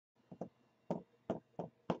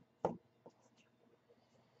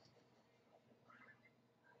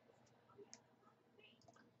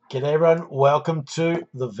G'day everyone, welcome to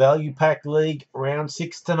the Value Pack League round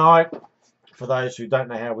 6 tonight. For those who don't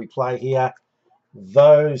know how we play here,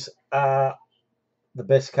 those are the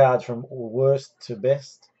best cards from worst to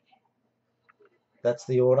best. That's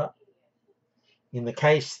the order. In the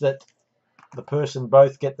case that the person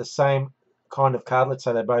both get the same kind of card, let's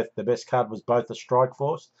say the best card was both a Strike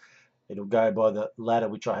Force, it'll go by the ladder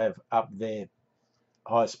which I have up there.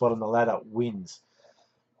 Highest spot on the ladder wins.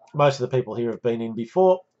 Most of the people here have been in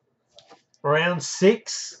before. Round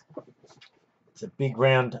 6. It's a big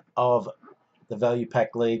round of the Value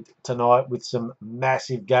Pack League tonight with some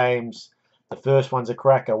massive games. The first one's a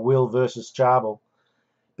cracker, Will versus Charbel.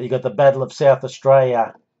 But you got the Battle of South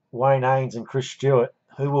Australia, Wayne Haynes and Chris Stewart.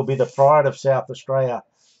 Who will be the Pride of South Australia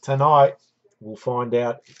tonight? We'll find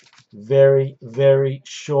out very, very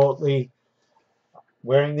shortly.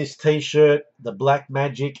 Wearing this t-shirt, the Black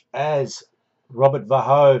Magic, as Robert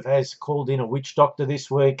Verhoeven has called in a witch doctor this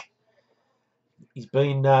week. He's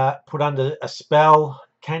been put under a spell.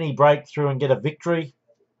 Can he break through and get a victory?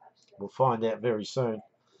 We'll find out very soon.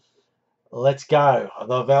 Let's go.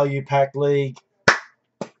 The Value Pack League,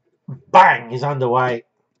 bang, is underway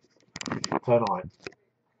tonight.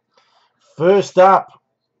 First up,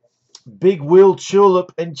 Big Will,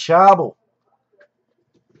 Tulip and Charbel.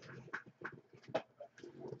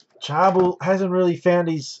 Charbel hasn't really found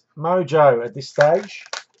his mojo at this stage.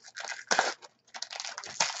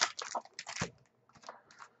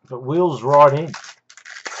 But Will's right in.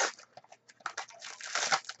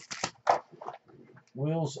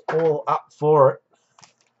 Will's all up for it.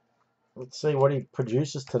 Let's see what he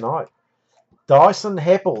produces tonight. Dyson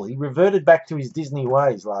Heppel. He reverted back to his Disney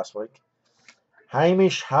ways last week.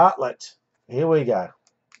 Hamish Hartlett. Here we go.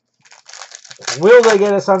 Will they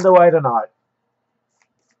get us underway tonight?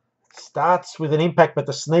 Starts with an impact, but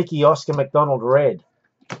the sneaky Oscar McDonald red.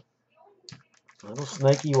 A little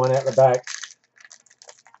sneaky one out the back.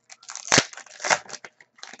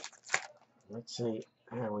 Let's see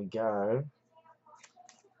how we go.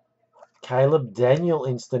 Caleb Daniel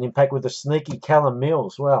instant impact with a sneaky Callum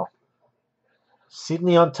Mills. Well,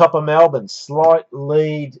 Sydney on top of Melbourne. Slight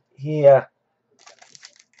lead here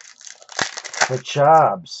for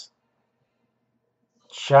Charbs.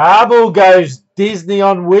 Charbel goes Disney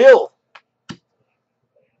on Will.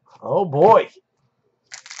 Oh boy.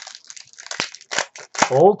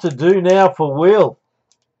 All to do now for Will.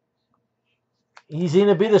 He's in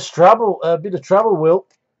a bit of trouble, Will.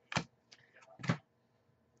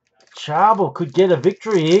 Charbel could get a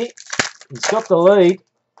victory here. He's got the lead.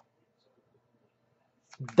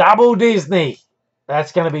 Double Disney.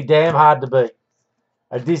 That's going to be damn hard to beat.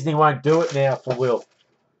 A Disney won't do it now for Will.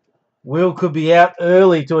 Will could be out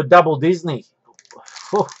early to a double Disney.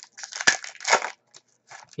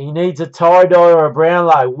 He needs a tie-dye or a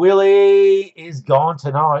Brownlow. Willie is gone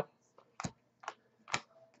tonight.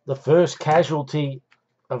 The first casualty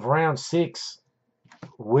of round 6.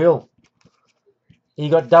 Will. He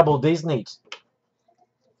got double Disneyed.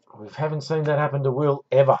 We haven't seen that happen to Will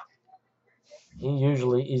ever. He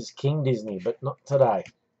usually is King Disney, but not today.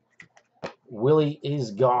 Willie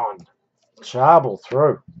is gone. Charbel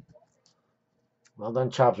through. Well done,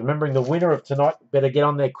 Charbs. Remembering the winner of tonight better get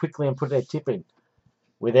on there quickly and put their tip in.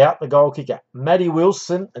 Without the goal kicker. Maddie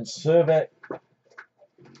Wilson and Servet.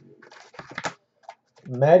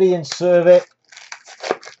 Maddie and Servet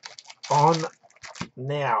on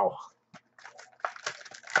now.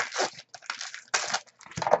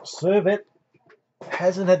 Servet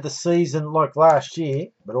hasn't had the season like last year,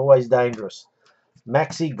 but always dangerous.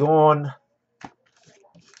 Maxi gone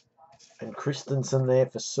and Christensen there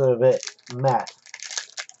for Servet. Matt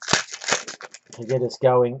to get us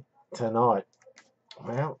going tonight.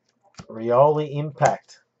 Well, Rioli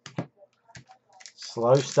impact.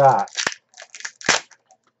 Slow start.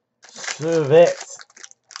 Servet.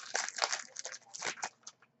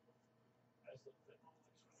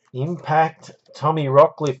 Impact. Tommy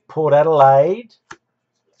Rockcliffe, Port Adelaide.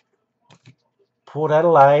 Port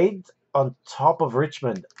Adelaide on top of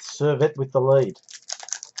Richmond. Servet with the lead.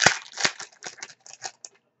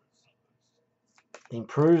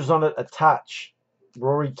 Improves on it a touch.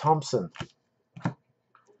 Rory Thompson.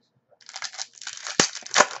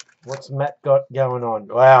 What's Matt got going on?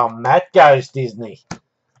 Wow, Matt goes Disney.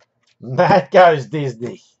 Matt goes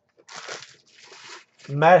Disney.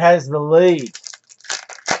 Matt has the lead.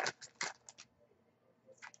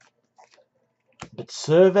 But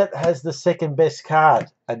Servet has the second best card.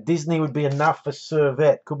 A Disney would be enough for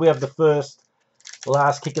Servet. Could we have the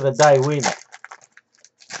last kick of the day win?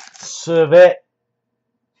 Servet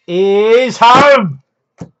is home.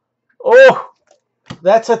 Oh,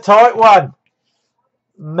 that's a tight one.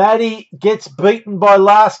 Maddie gets beaten by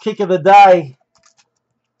last kick of the day.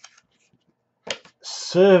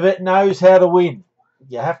 Servette knows how to win.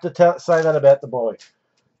 You have to say that about the boy.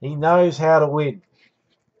 He knows how to win.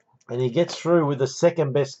 And he gets through with the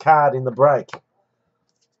second best card in the break.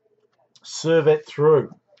 Servette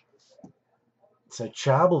through. So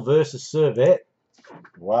Charbel versus Servette.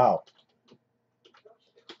 Wow.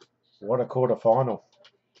 What a quarterfinal.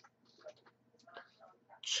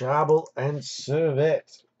 Charbel and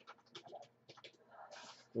Servette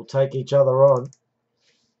will take each other on.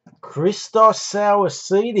 Christos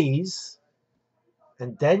Sauersides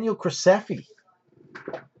and Daniel Krisafi.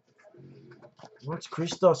 What's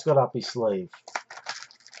Christos got up his sleeve?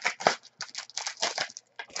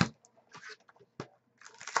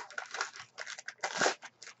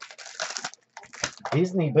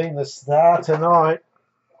 Disney being the star tonight.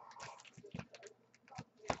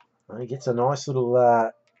 He gets a nice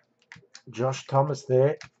little Josh Thomas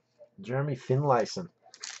there. Jeremy Finlayson.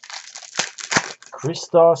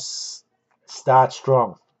 Christos starts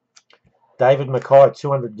strong. David Mackay,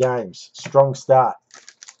 200 games. Strong start.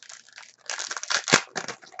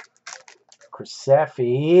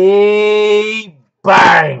 Krisafi.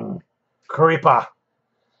 Bang! Cripper.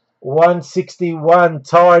 161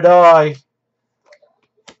 tie-dye.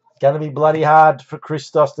 Going to be bloody hard for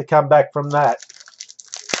Christos to come back from that.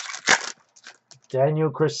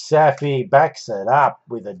 Daniel Krisafi backs it up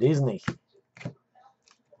with a Disney.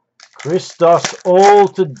 Christos all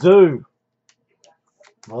to do.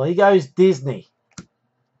 Well, he goes Disney.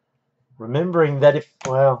 Remembering that it's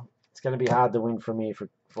going to be hard to win from here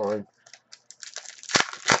for him.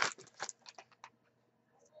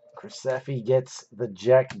 Krisafi gets the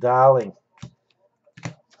Jack Darling.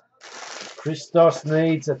 Christos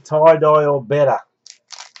needs a tie-dye or better.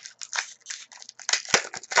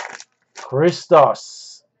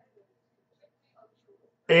 Christos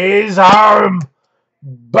is home.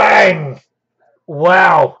 Bang!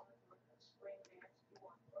 Wow.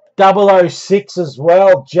 006 as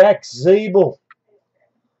well. Jack Zeeble.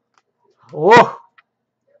 Oh,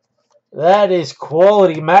 that is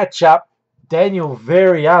quality matchup. Daniel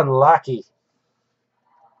very unlucky.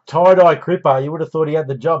 Tie-dye Cripper. You would have thought he had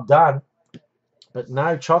the job done. But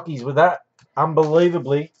no chockies with that.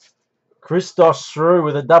 Unbelievably. Christos through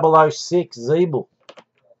with a 006 Zeeble.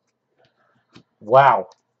 Wow.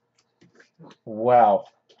 Wow.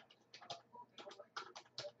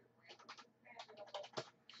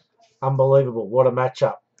 Unbelievable. What a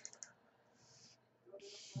matchup.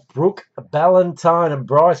 Brooke Ballantyne and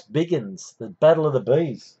Bryce Biggins. The Battle of the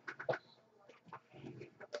Bees.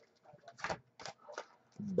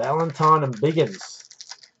 Ballantyne and Biggins.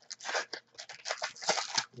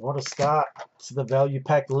 What a start to the Value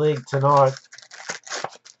Pack League tonight.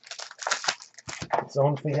 It's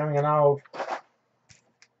on for young and old.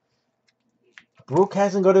 Brooke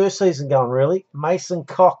hasn't got her season going, really. Mason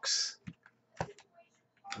Cox.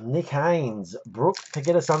 Nick Haynes. Brooke to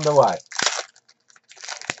get us underway.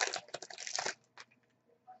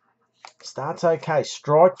 Starts okay.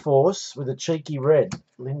 Strike Force with a cheeky red.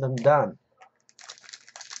 Lyndon Dunn.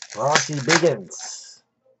 Brycey Biggins.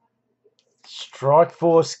 Strike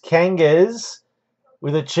Force Kangas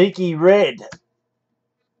with a cheeky red.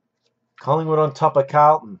 Collingwood on top of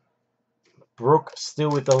Carlton. Brooke still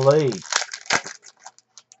with the lead.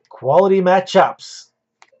 Quality matchups.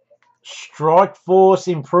 Strike Force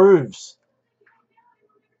improves.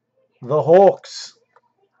 The Hawks.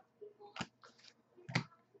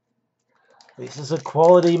 This is a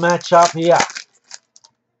quality matchup here.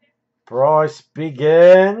 Bryce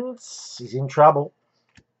Biggins. He's in trouble.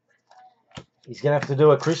 He's going to have to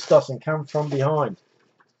do a Christos and come from behind.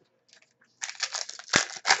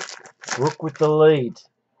 Brooke with the lead.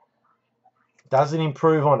 Doesn't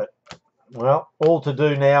improve on it. Well, all to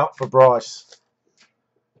do now for Bryce.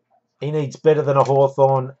 He needs better than a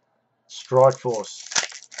Hawthorn Strike Force.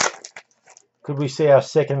 Could we see our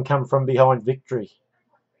second come from behind victory?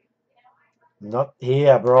 Not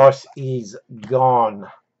here. Bryce is gone.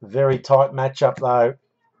 Very tight matchup though.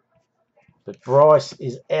 But Bryce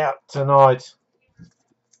is out tonight.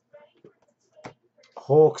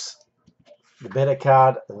 Hawks, the better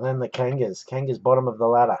card than the Kangas. Kangas bottom of the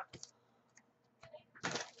ladder.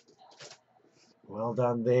 Well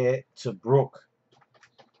done there to Brooke.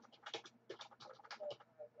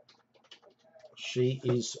 She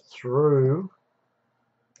is through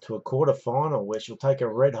to a quarter-final where she'll take a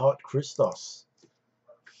red-hot Christos.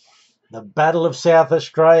 The Battle of South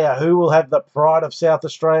Australia. Who will have the pride of South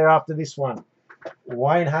Australia after this one?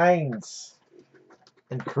 Wayne Haynes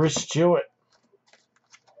and Chris Stewart.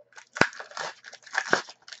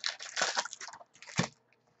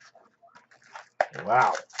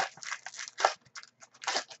 Wow.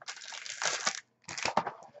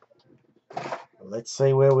 Let's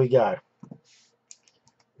see where we go.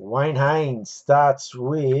 Wayne Haynes starts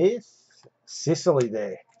with Sicily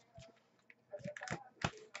there.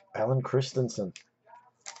 Alan Christensen.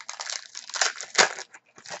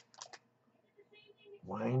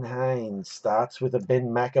 Wayne Haynes starts with a Ben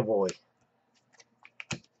McAvoy.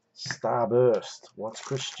 Starburst. What's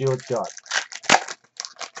Chris Stewart got?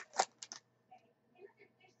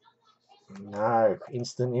 No.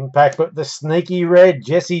 Instant impact, but the sneaky red,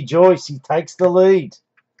 Jesse Joyce, he takes the lead.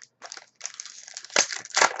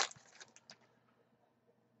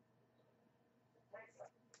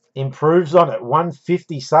 Improves on it.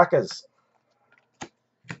 150 suckers.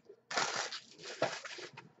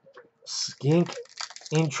 Skink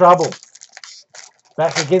in trouble.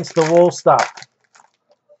 Back against the wall stuff.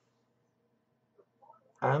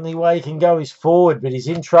 Only way he can go is forward, but he's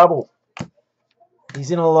in trouble.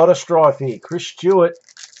 He's in a lot of strife here. Chris Stewart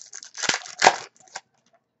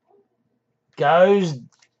goes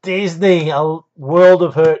Disney. A world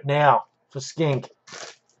of hurt now for Skink.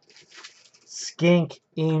 Skink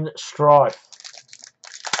in strife.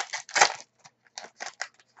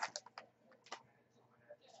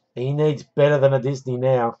 He needs better than a Disney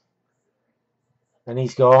now. And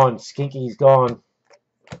he's gone. Skinky's gone.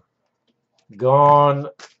 Gone.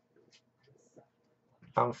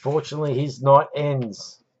 Unfortunately, his night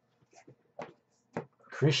ends.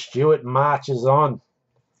 Chris Stewart marches on.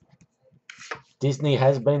 Disney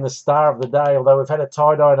has been the star of the day, although we've had a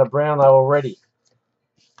tie-dye and a Brownlow already.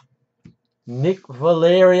 Nick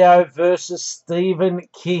Valerio versus Stephen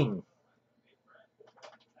King.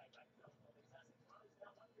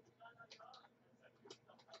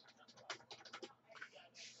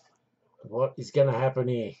 What is going to happen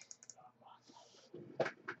here?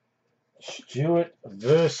 Stewart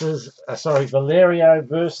versus, Valerio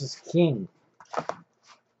versus King.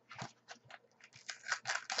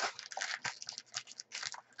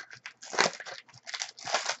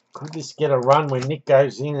 Could this get a run when Nick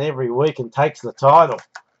goes in every week and takes the title?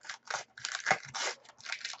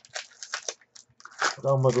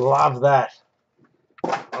 One would love that.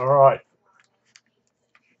 All right.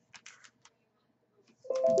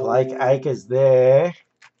 Blake Acres there.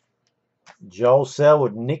 Joel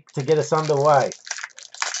Selwood, Nick to get us underway.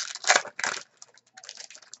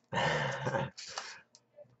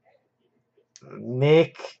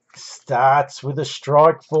 Nick starts with a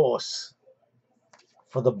strike force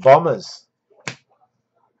for the Bombers.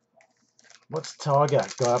 What's Tiger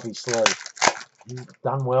got up his sleeve? He's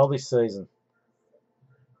done well this season,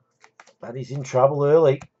 but he's in trouble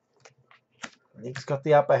early. Nick's got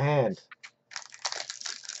the upper hand.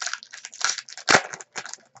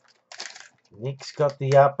 Nick's got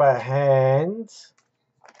the upper hand.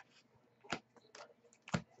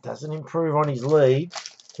 Doesn't improve on his lead,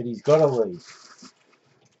 but he's got a lead.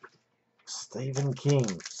 Stephen King.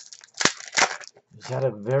 He's had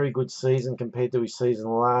a very good season compared to his season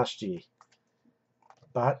last year,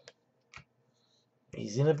 but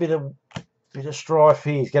he's in a bit of strife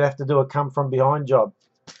here. He's going to have to do a come from behind job.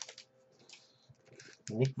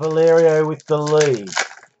 Nick Valerio with the lead,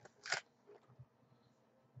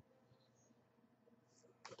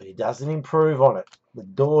 but he doesn't improve on it. The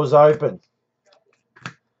door's open.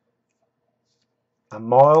 A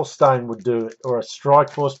milestone would do it, or a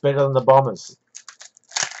strike force better than the Bombers.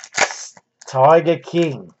 Tiger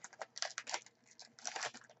King.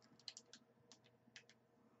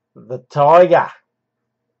 The Tiger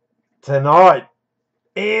tonight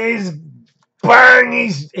is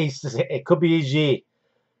bang. It could be his year.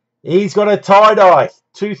 He's got a tie-dye.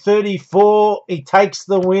 234. He takes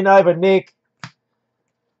the win over Nick.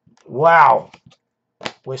 Wow.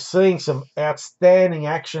 We're seeing some outstanding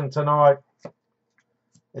action tonight.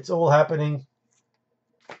 It's all happening.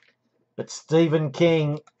 But Stephen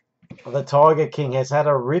King, the Tiger King, has had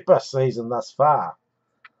a ripper season thus far.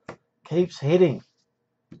 Keeps hitting.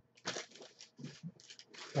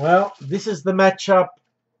 Well, this is the matchup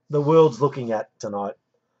the world's looking at tonight.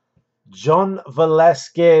 John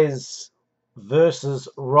Velasquez versus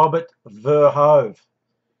Robert Verhoeven.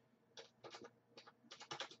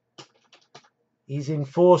 He's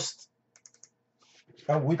enforced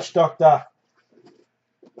a witch doctor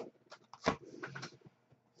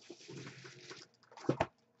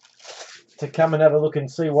to come and have a look and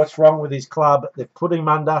see what's wrong with his club. They've put him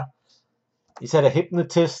under. He's had a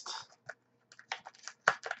hypnotist.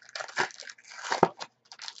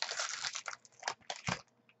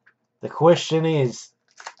 The question is,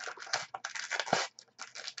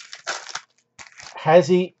 has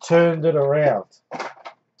he turned it around?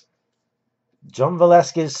 John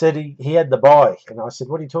Velasquez said he had the bye. And I said,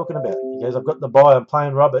 what are you talking about? He goes, I've got the bye. I'm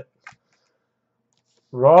playing Robert.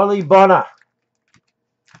 Riley Bonner.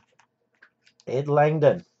 Ed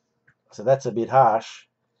Langdon. So that's a bit harsh.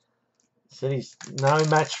 Said he's no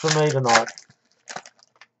match for me tonight.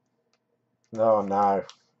 Oh, no.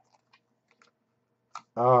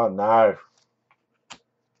 Oh, no.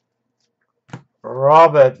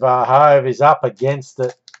 Robert Verhoeven is up against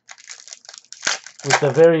it with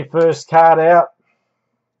the very first card out.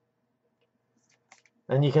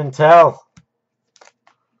 And you can tell.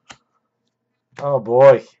 Oh,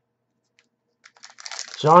 boy.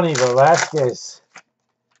 Johnny Velasquez.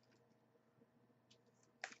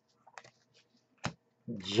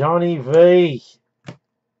 Johnny V.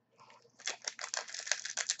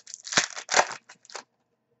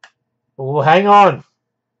 Oh, hang on.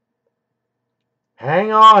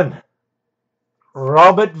 Hang on.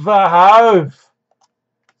 Robert Verhoeven.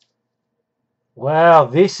 Wow,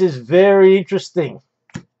 this is very interesting.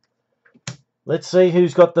 Let's see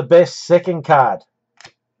who's got the best second card.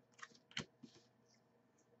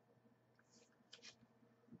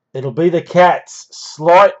 It'll be the Cats.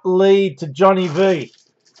 Slight lead to Johnny V.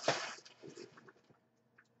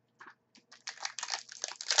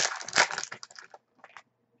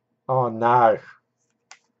 Oh, no.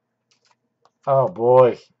 Oh,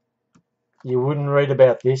 boy. You wouldn't read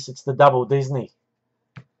about this. It's the double Disney.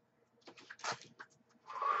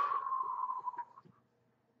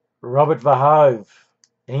 Robert Verhoeven.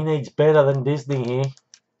 He needs better than Disney here.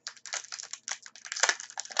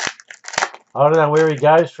 I don't know where he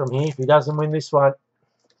goes from here if he doesn't win this one.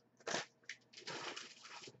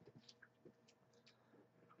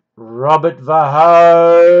 Robert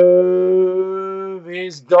Verhoeven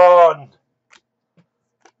is gone.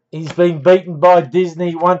 He's been beaten by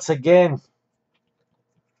Disney once again.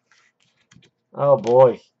 Oh,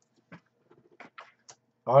 boy.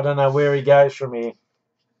 I don't know where he goes from here.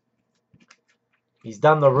 He's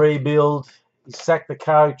done the rebuild. He's sacked the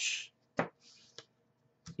coach.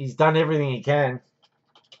 He's done everything he can.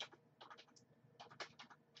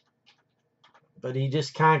 But he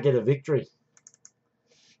just can't get a victory.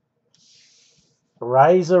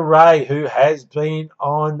 Razor Ray, who has been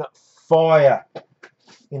on fire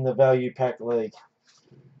in the Value Pack League.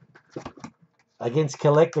 Against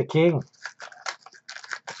Collector King.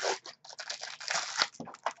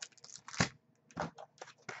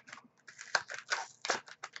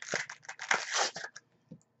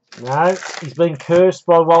 No, he's been cursed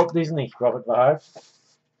by Walt Disney, Robert Verhoeven.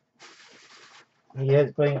 He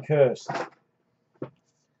has been cursed.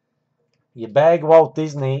 You bag Walt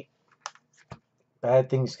Disney,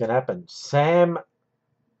 bad things can happen. Sam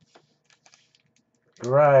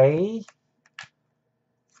Gray,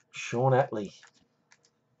 Sean Atlee.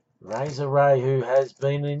 Razor Ray, who has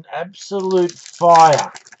been in absolute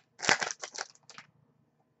fire.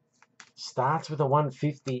 Starts with a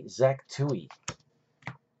 150, Zach Tui.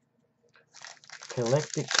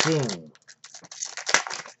 Collector King.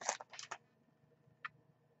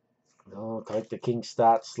 Oh, Collector King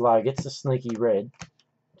starts slow. Gets the sneaky red.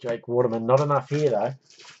 Jake Waterman, not enough here though.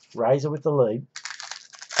 Razor with the lead.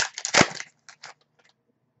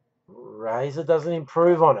 Razor doesn't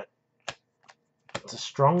improve on it. It's a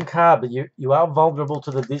strong card, but you are vulnerable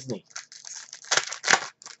to the Disney.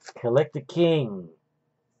 Collector King.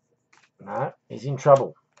 No, he's in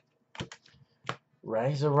trouble.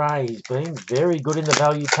 Razor Ray, he's been very good in the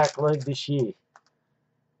Value Pack League this year.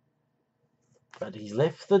 But he's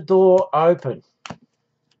left the door open.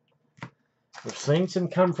 We've seen some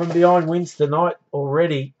come from behind wins tonight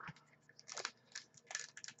already.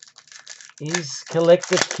 Is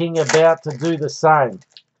Collector King about to do the same?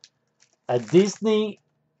 A Disney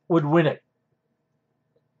would win it.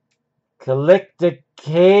 Collector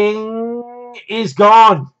King is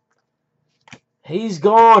gone. He's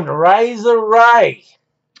gone. Razor Ray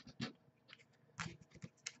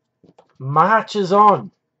marches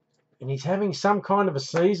on. And he's having some kind of a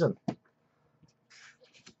season.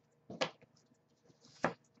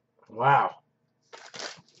 Wow.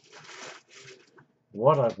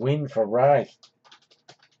 What a win for Ray.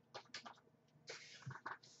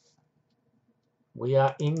 We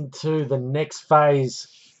are into the next phase.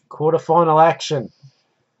 Quarterfinal action.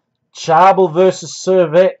 Charbel versus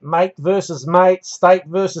Servette. Mate versus mate. State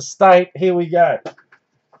versus state. Here we go.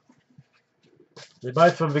 They're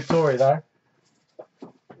both from Victoria though.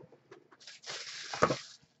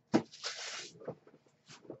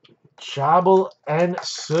 Charbel and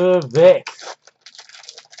Servette.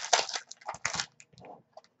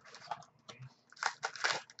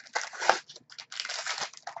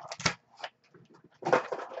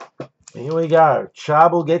 Here we go.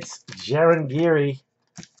 Charbel gets Jaron Geary.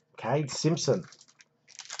 Cade Simpson.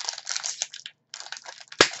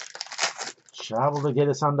 Charbel to get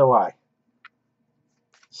us underway.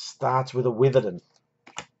 Starts with a Witherden.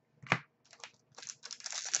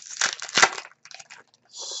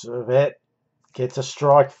 Servette gets a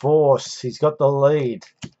strike force. He's got the lead.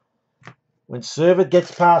 When Servette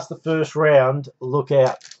gets past the first round, look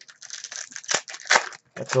out.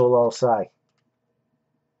 That's all I'll say.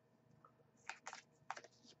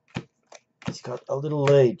 He's got a little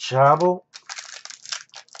lead. Charbel,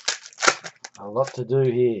 a lot to do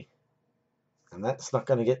here. And that's not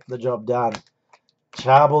going to get the job done.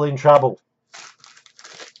 Charbel in trouble.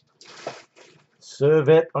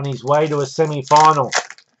 Servette on his way to a semi-final.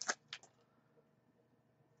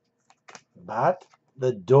 But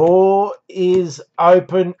the door is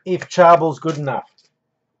open if Charbel's good enough.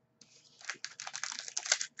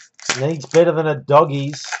 Needs better than a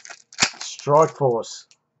doggies. Strike force.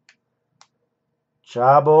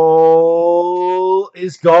 Charbel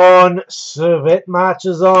is gone. Servette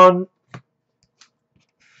marches on.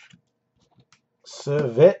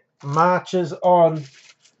 Servette marches on.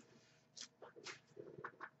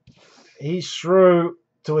 He's through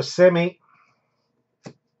to a semi.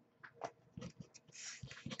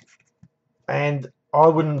 And I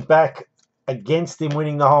wouldn't back against him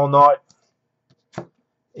winning the whole night.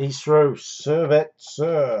 He's through. Servette,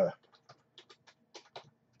 sir.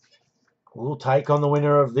 We'll take on the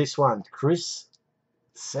winner of this one. Chris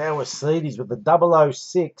Sauersides with the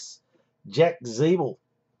 006. Jack Zeeble.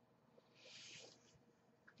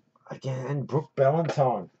 Again, Brooke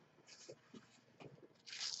Ballantyne.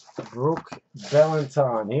 Brooke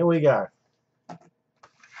Ballantyne. Here we go.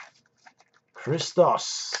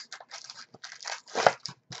 Christos.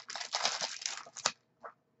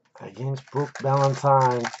 Against Brooke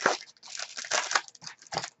Ballantyne.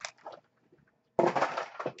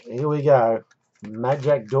 Here we go.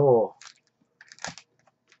 Majak Door.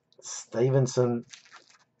 Stevenson.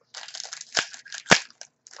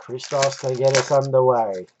 Christos to get us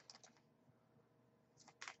underway.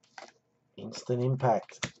 Instant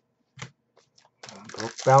Impact.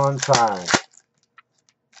 Brooke Ballantyne.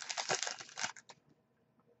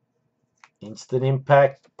 Instant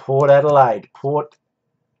Impact. Port Adelaide. Port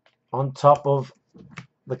on top of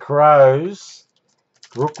the Crows.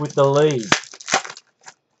 Brooke with the lead.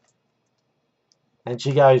 And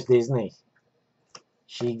she goes Disney.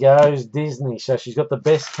 She goes Disney. So she's got the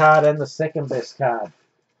best card and the second best card.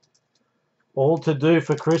 All to do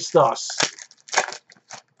for Christos.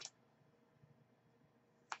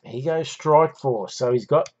 He goes Strike Force. So he's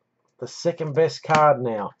got the second best card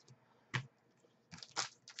now.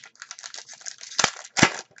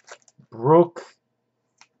 Brooke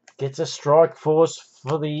gets a Strike Force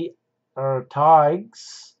for the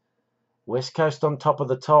Tigers. West Coast on top of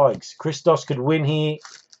the Tigers. Christos could win here.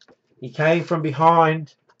 He came from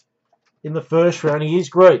behind in the first round. He is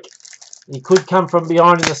Greek. He could come from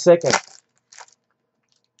behind in the second.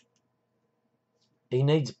 He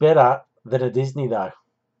needs better than a Disney, though.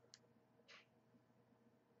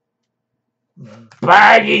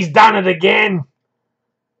 Bang! He's done it again.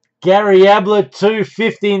 Gary Ablett,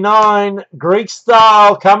 259. Greek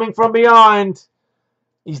style, coming from behind.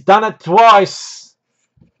 He's done it twice.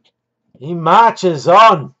 He marches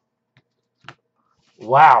on.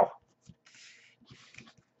 Wow.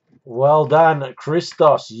 Well done,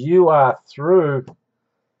 Christos. You are through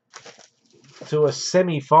to a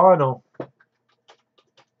semi-final.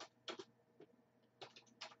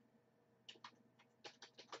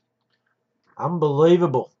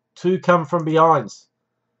 Unbelievable. Two come from behinds.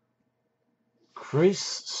 Chris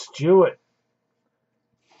Stewart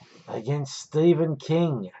against Stephen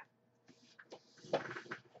King.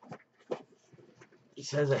 He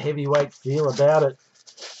has a heavyweight feel about it.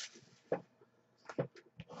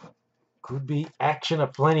 Could be action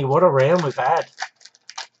aplenty. What a round we've had.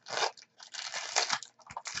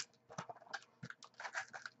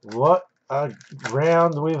 What a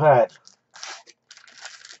round we've had.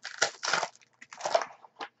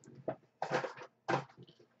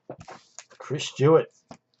 Chris Stewart,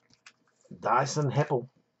 Dyson Heppel,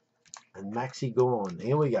 and Maxi Gorn.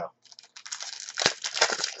 Here we go.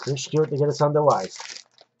 Chris Stewart to get us underway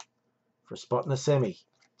for a spot in the semi.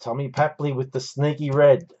 Tommy Papley with the sneaky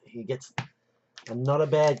red. He gets a not a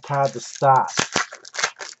bad card to start.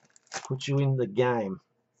 Put you in the game.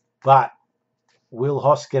 But Will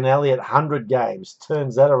Hoskin Elliott, 100 games,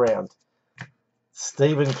 turns that around.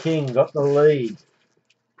 Stephen King got the lead.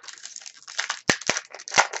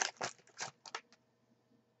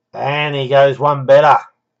 And he goes one better.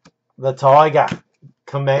 The Tiger,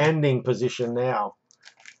 commanding position now.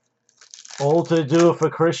 All to do for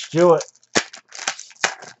Chris Stewart.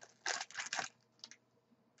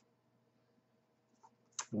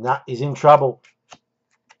 Nah, he's in trouble.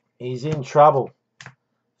 He's in trouble.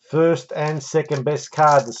 First and second best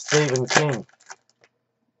card to Stephen King.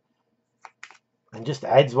 And just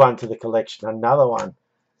adds one to the collection. Another one.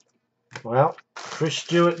 Well, Chris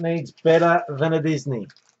Stewart needs better than a Disney.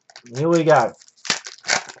 Here we go.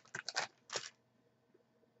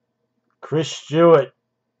 Chris Stewart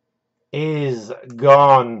is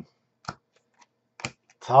gone.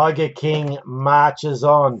 Tiger King marches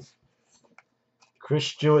on. Chris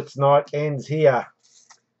Stewart's night ends here.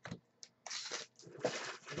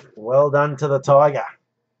 Well done to the Tiger.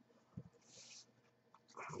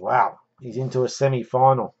 Wow, he's into a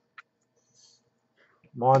semi-final.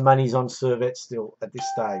 My money's on Servette still at this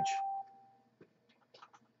stage.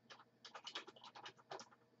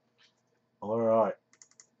 All right.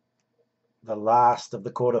 The last of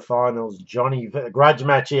the quarterfinals. Grudge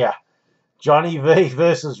match here. Johnny V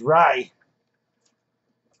versus Ray.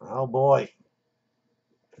 Oh boy.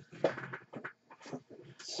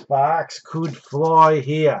 Sparks could fly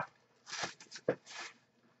here.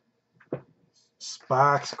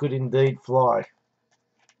 Sparks could indeed fly.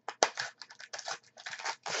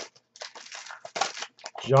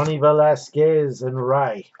 Johnny Velasquez and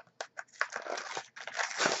Ray.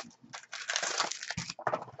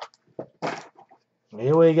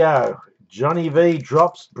 Here we go. Johnny V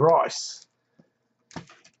drops Bryce.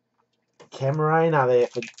 Camarena there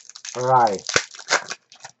for Ray.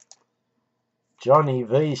 Johnny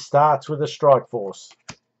V starts with a strike force.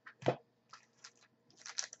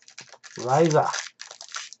 Razor.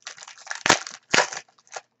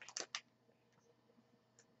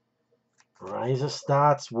 Razor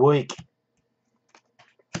starts weak.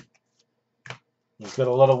 He's got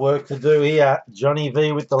a lot of work to do here. Johnny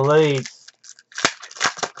V with the lead.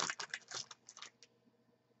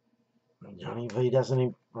 Johnny V doesn't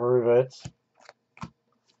improve it.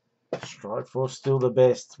 Strike force still the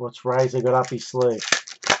best. What's Razor got up his sleeve?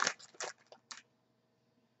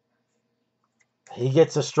 He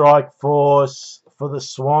gets a strike force for the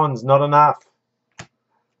Swans. Not enough.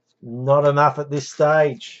 Not enough at this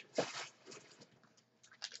stage.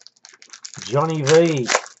 Johnny V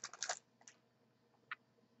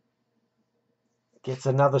gets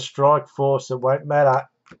another strike force. It won't matter.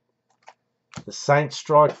 The Saints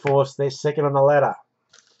strike force, they're second on the ladder.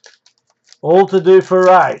 All to do for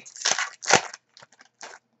Ray.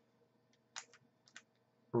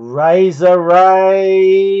 Razor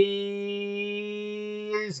Ray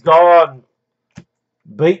is gone.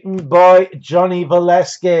 Beaten by Johnny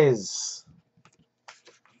Velasquez.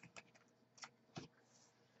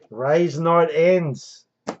 Ray's night ends.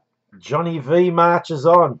 Johnny V marches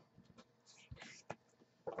on.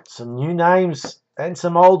 Some new names and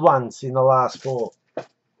some old ones in the last four.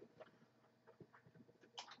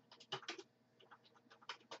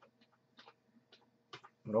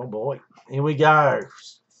 Oh boy. Here we go.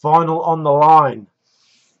 Final on the line.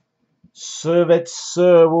 Servette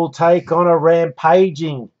Sir will take on a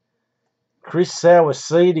rampaging Chris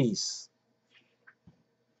Sauercides.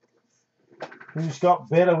 Who's got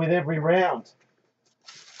better with every round?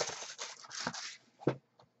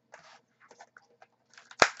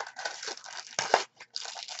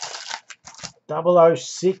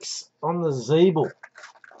 .006 on the Zeeble.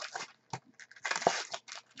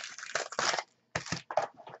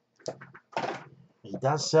 He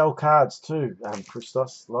does sell cards too.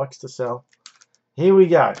 Christos likes to sell. Here we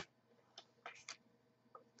go.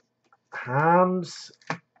 Harms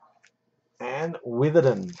and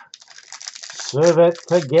Witherden. Servette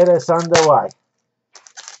to get us underway.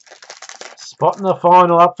 Spot in the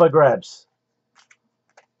final up for grabs.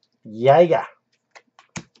 Jaeger.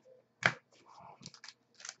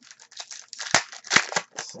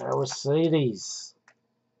 Sauercides.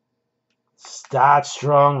 Start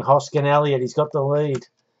strong. Hoskin Elliott. He's got the lead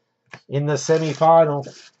in the semi-final.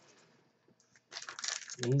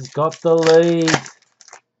 He's got the lead.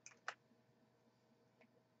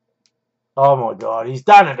 Oh my God. He's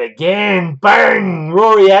done it again. Bang!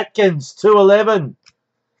 Rory Atkins, 211.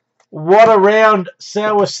 What a round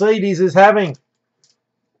Sauercides is having.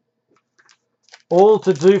 All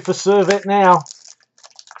to do for Servette now.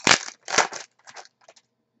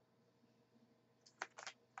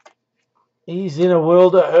 He's in a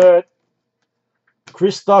world of hurt.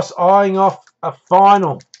 Christos eyeing off a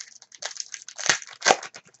final.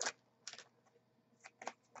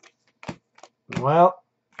 Well,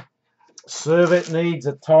 Servette needs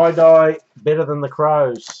a tie-dye better than the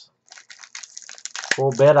Crows.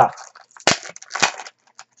 Or better.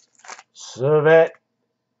 Servette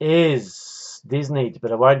is gets Disneyed,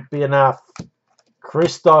 but it won't be enough.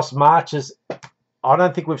 Christos marches. I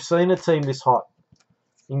don't think we've seen a team this hot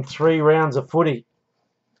in 3 rounds of footy.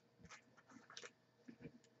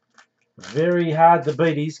 Very hard to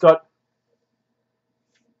beat. He's got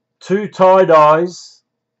 2 tie-dyes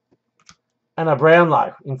and a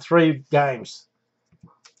Brownlow in 3 games.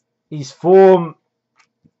 His form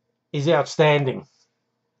is outstanding.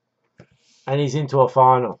 And he's into a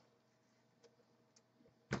final.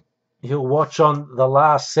 He'll watch on the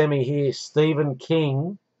last semi here. Stephen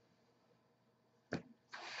King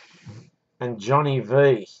and Johnny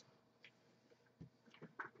V.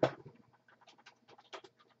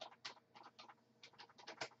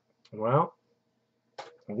 Well,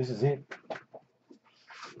 this is it.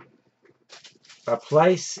 A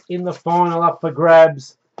place in the final up for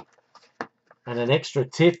grabs and an extra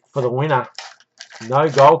tip for the winner. No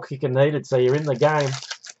goal kicker needed, so you're in the game.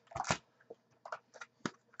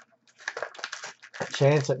 A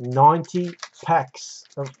chance at 90 packs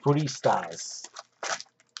of Footy Stars.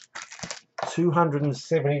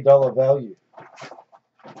 $270 value.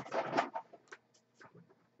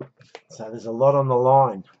 So there's a lot on the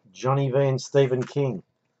line. Johnny V and Stephen King.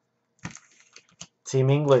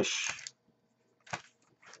 Tim English.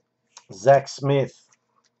 Zach Smith.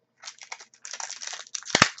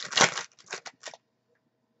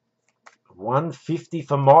 $150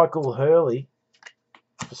 for Michael Hurley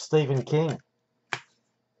for Stephen King.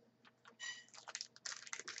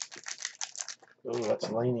 Oh, that's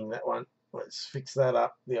leaning, that one. Let's fix that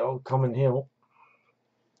up. The old Common Hill.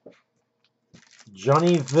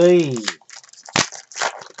 Johnny V.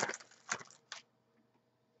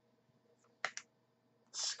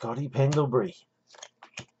 Scotty Pendlebury.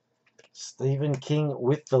 Stephen King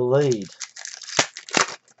with the lead.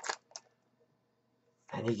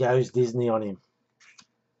 And he goes Disney on him.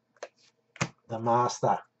 The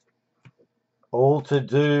master. All to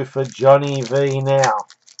do for Johnny V now.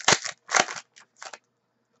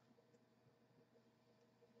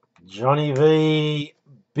 Johnny V,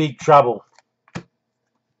 big trouble.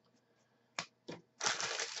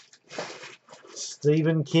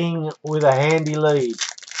 Stephen King with a handy lead.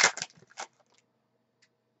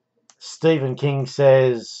 Stephen King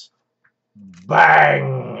says,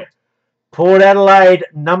 bang! Port Adelaide,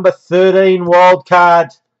 number 13 wild card.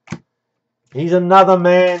 He's another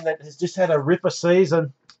man that has just had a ripper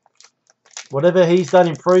season. Whatever he's done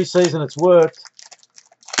in pre-season, it's worked.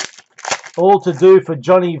 All to do for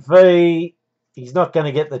Johnny V. He's not going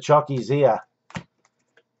to get the chockies here.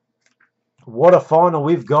 What a final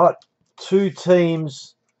we've got. 2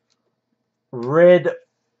 teams. Red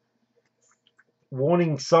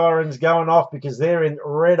warning sirens going off because they're in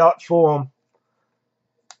red hot form.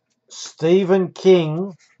 Stephen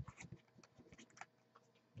King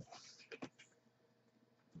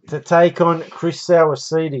to take on Chris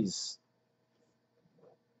Sauercides.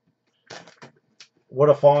 What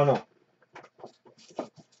a final.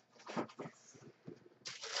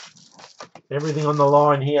 Everything on the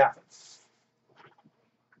line here.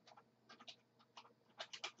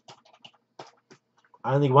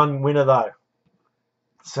 Only one winner though.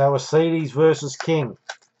 Sauercides versus King.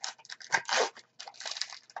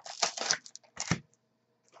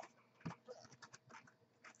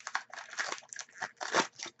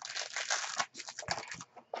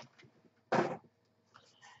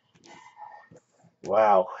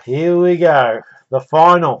 Wow, here we go. The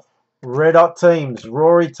final. Red hot teams.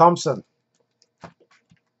 Rory Thompson.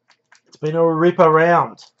 It's been a ripper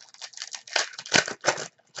round.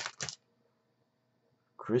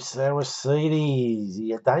 Chris Sauercides.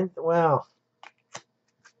 You don't, well.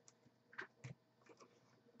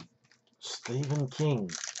 Stephen King.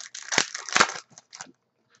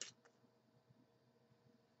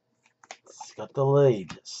 He's got the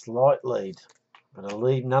lead. Slight lead. But a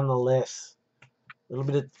lead nonetheless. A little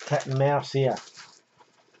bit of cat and mouse here.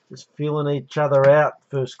 Just feeling each other out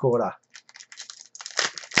first quarter.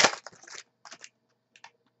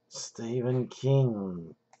 Stephen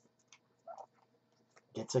King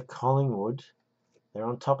gets a Collingwood. They're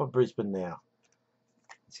on top of Brisbane now.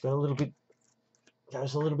 It's got a little bit,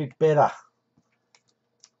 goes a little bit better.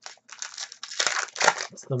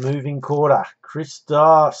 It's the moving quarter.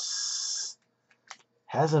 Christos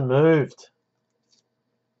hasn't moved.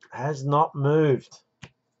 Has not moved.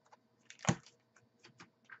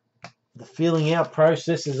 The feeling out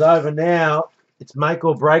process is over now. It's make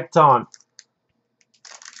or break time.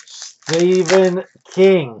 Stephen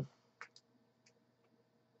King.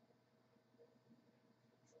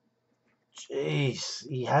 Jeez,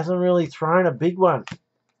 he hasn't really thrown a big one.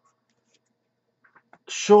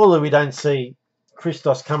 Surely we don't see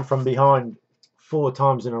Christos come from behind 4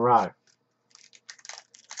 times in a row.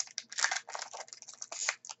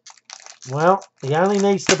 Well, he only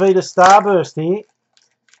needs to beat a Starburst here.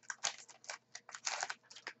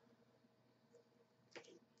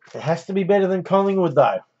 It has to be better than Collingwood,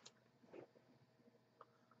 though.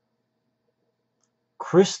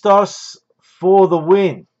 Christos for the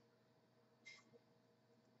win.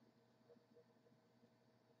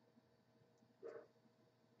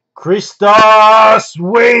 Christos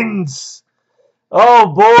wins.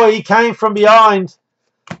 Oh boy, he came from behind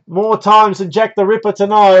more times than Jack the Ripper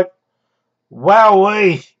tonight.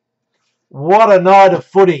 Wowee. What a night of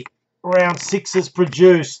footy. Round 6 has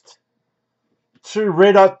produced. 2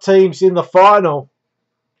 red hot teams in the final.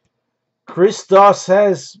 Christos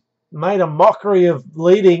has made a mockery of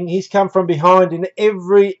leading. He's come from behind in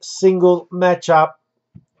every single matchup.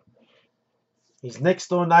 His next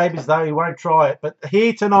door neighbours, though, he won't try it. But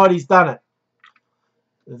here tonight, he's done it.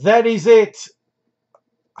 That is it.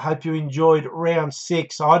 I hope you enjoyed round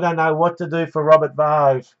 6. I don't know what to do for Robert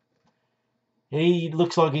Verhoeven. He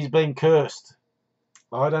looks like he's been cursed.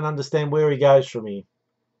 I don't understand where he goes from here.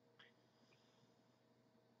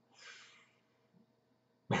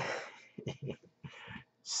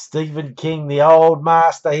 Stephen King, the old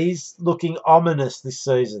master, he's looking ominous this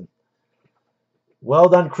season. Well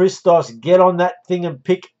done, Christos. Get on that thing and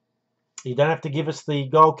pick. You don't have to give us the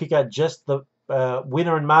goal kicker, just the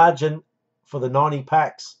winner and margin for the 90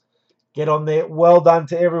 packs. Get on there. Well done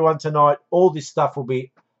to everyone tonight. All this stuff will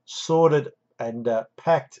be sorted and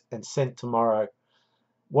packed and sent tomorrow.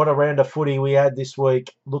 What a round of footy we had this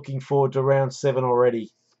week. Looking forward to round 7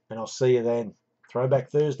 already. And I'll see you then.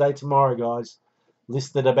 Throwback Thursday tomorrow, guys.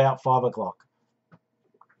 Listed about 5 o'clock.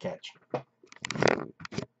 Catch.